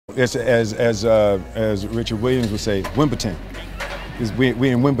It's as Richard Williams would say, Wimbledon. We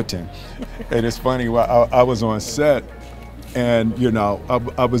in Wimbledon. And it's funny, I was on set, and you know,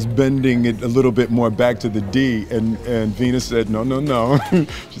 I was bending it a little bit more back to the D, and Venus said, no, no, no.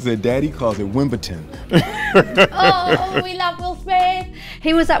 She said, Daddy calls it Wimbledon. Oh, we love Will Smith.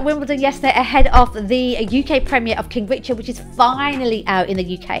 He was at Wimbledon yesterday ahead of the UK premiere of King Richard, which is finally out in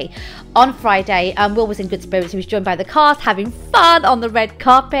the UK on Friday. Will was in good spirits. He was joined by the cast, having fun on the red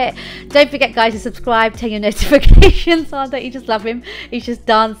carpet. Don't forget, guys, to subscribe, turn your notifications on. Don't you just love him? He's just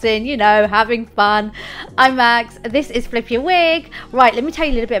dancing, you know, having fun. I'm Max. This is Flip Your Wig. Right, let me tell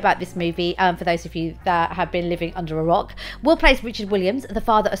you a little bit about this movie for those of you that have been living under a rock. Will plays Richard Williams, the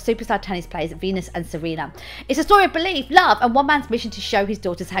father of superstar tennis players Venus and Serena. It's a story of belief, love, and one man's mission to show his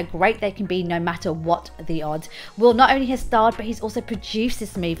daughters how great they can be no matter what the odds. Will not only has starred, but he's also produced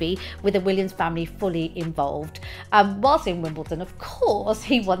this movie with the Williams family fully involved. Whilst in Wimbledon, of course,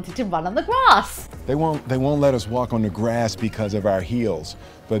 he wanted to run on the grass. They won't let us walk on the grass because of our heels.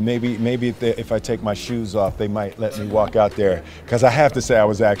 But maybe if I take my shoes off, they might let me walk out there. Because I have to say I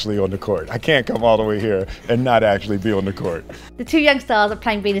was actually on the court. I can't come all the way here and not actually be on the court. The two young stars are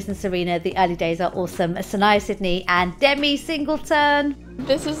playing Venus and Serena. The early days are awesome. Sanaya Sidney and Demi Singleton.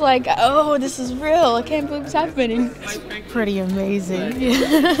 This is like, oh, this is real. I can't believe it's happening. It's pretty amazing.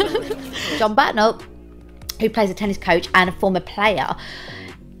 John Batnell, who plays a tennis coach and a former player,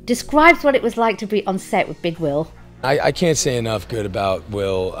 describes what it was like to be on set with Big Will. I can't say enough good about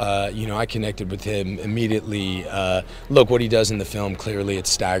Will. You know, I connected with him immediately. Look, what he does in the film, clearly it's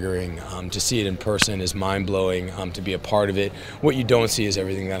staggering. To see it in person is mind-blowing. To be a part of it. What you don't see is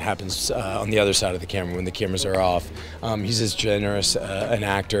everything that happens on the other side of the camera when the cameras are off. He's as generous an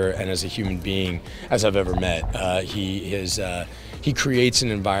actor and as a human being as I've ever met. He creates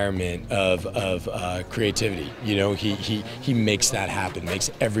an environment of creativity. You know, he makes that happen, makes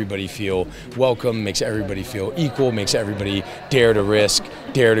everybody feel welcome, makes everybody feel equal, makes everybody dare to risk,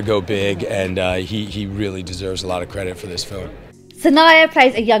 dare to go big, and he really deserves a lot of credit for this film. Sanaya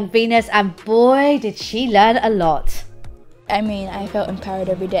plays a young Venus, and boy, did she learn a lot. I mean, I felt empowered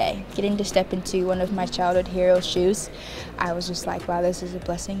every day. Getting to step into one of my childhood heroes' shoes, I was just like, wow, this is a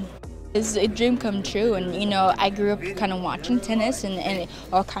blessing. It's a dream come true, and you know, I grew up kind of watching tennis and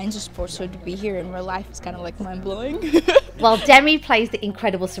all kinds of sports, so to be here in real life is kind of like mind-blowing. While Demi plays the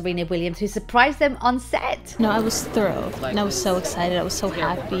incredible Serena Williams, who surprised them on set. No, I was thrilled, and I was so excited, I was so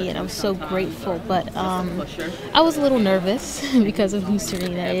happy, and I was so grateful, but I was a little nervous because of who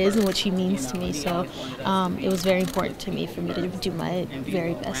Serena is and what she means to me, so it was very important to me for me to do my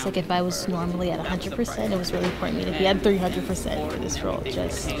very best. Like, if I was normally at 100%, it was really important to me to be at 300% for this role,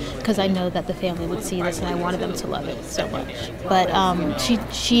 just because I know that the family would see this and I wanted them to love it so much. But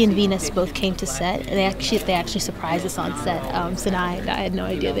she and Venus both came to set, and they actually surprised us on set. Sanaya, I had no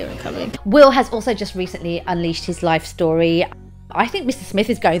idea they were coming. Will has also just recently unleashed his life story. I think Mr. Smith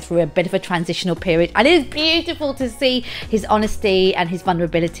is going through a bit of a transitional period, and it is beautiful to see his honesty and his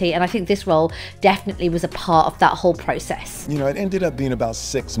vulnerability, and I think this role definitely was a part of that whole process. You know, it ended up being about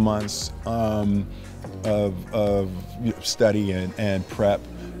 6 months of study and prep.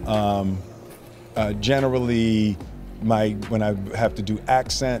 Generally, when I have to do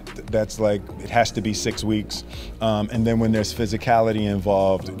accent, that's like, it has to be 6 weeks. And then when there's physicality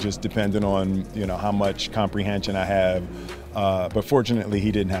involved, just depending on, you know, how much comprehension I have. But fortunately,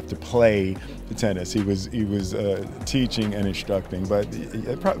 he didn't have to play the tennis. He was teaching and instructing, but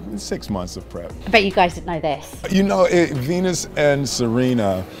probably 6 months of prep. I bet you guys didn't know this. You know, Venus and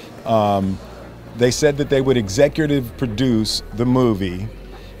Serena, they said that they would executive produce the movie.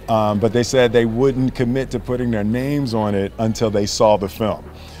 But they said they wouldn't commit to putting their names on it until they saw the film.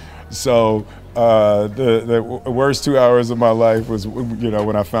 So the worst 2 hours of my life was, you know,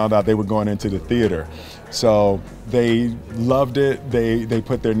 when I found out they were going into the theater. So they loved it. They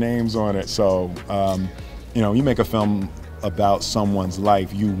put their names on it. So you know, you make a film about someone's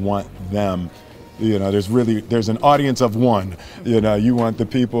life, you want them. You know, there's an audience of one. You know, you want the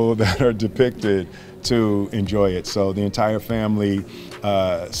people that are depicted to enjoy it. So the entire family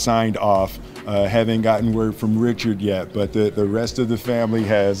signed off. Haven't gotten word from Richard yet, but the rest of the family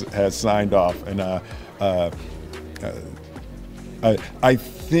has signed off, and I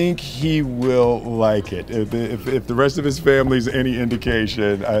think he will like it. If the rest of his family's any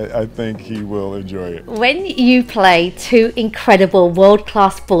indication, I think he will enjoy it. When you play two incredible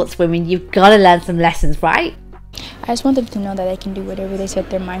world-class sportswomen, you've got to learn some lessons, right? I just want them to know that they can do whatever they set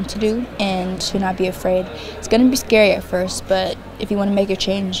their mind to do and to not be afraid. It's going to be scary at first, but if you want to make a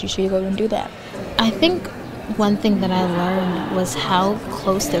change, you should go and do that. I think one thing that I learned was how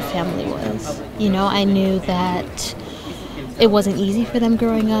close their family was. You know, I knew that it wasn't easy for them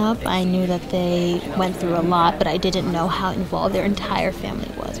growing up. I knew that they went through a lot, but I didn't know how involved their entire family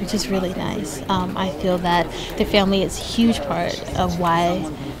was, which is really nice. I feel that their family is a huge part of why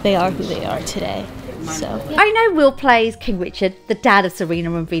they are who they are today. So I know Will plays King Richard, the dad of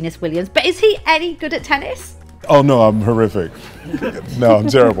Serena and Venus Williams, but is he any good at tennis? Oh no, I'm horrific. No, I'm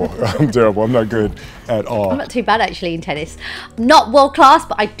terrible. I'm terrible. I'm not good at all. I'm not too bad actually in tennis. Not world class,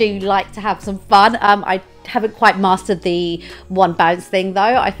 but I do like to have some fun. I haven't quite mastered the one bounce thing though.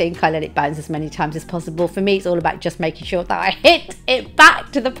 I think I let it bounce as many times as possible. For me, it's all about just making sure that I hit it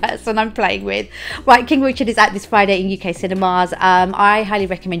back to the person I'm playing with. Right, King Richard is out this Friday in UK cinemas. I highly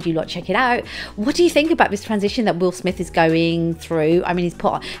recommend you lot check it out. What do you think about this transition that Will Smith is going through? I mean,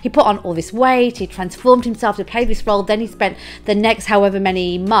 he put on all this weight, he transformed himself to play this role, then he spent the next however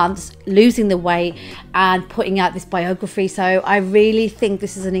many months losing the weight and putting out this biography. So I really think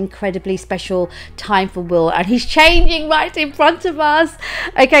this is an incredibly special time for Will, and he's changing right in front of us.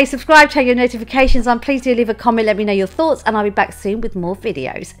 Okay, subscribe, turn your notifications on. Please do leave a comment, let me know your thoughts, and I'll be back soon with more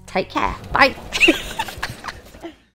videos. Take care. Bye.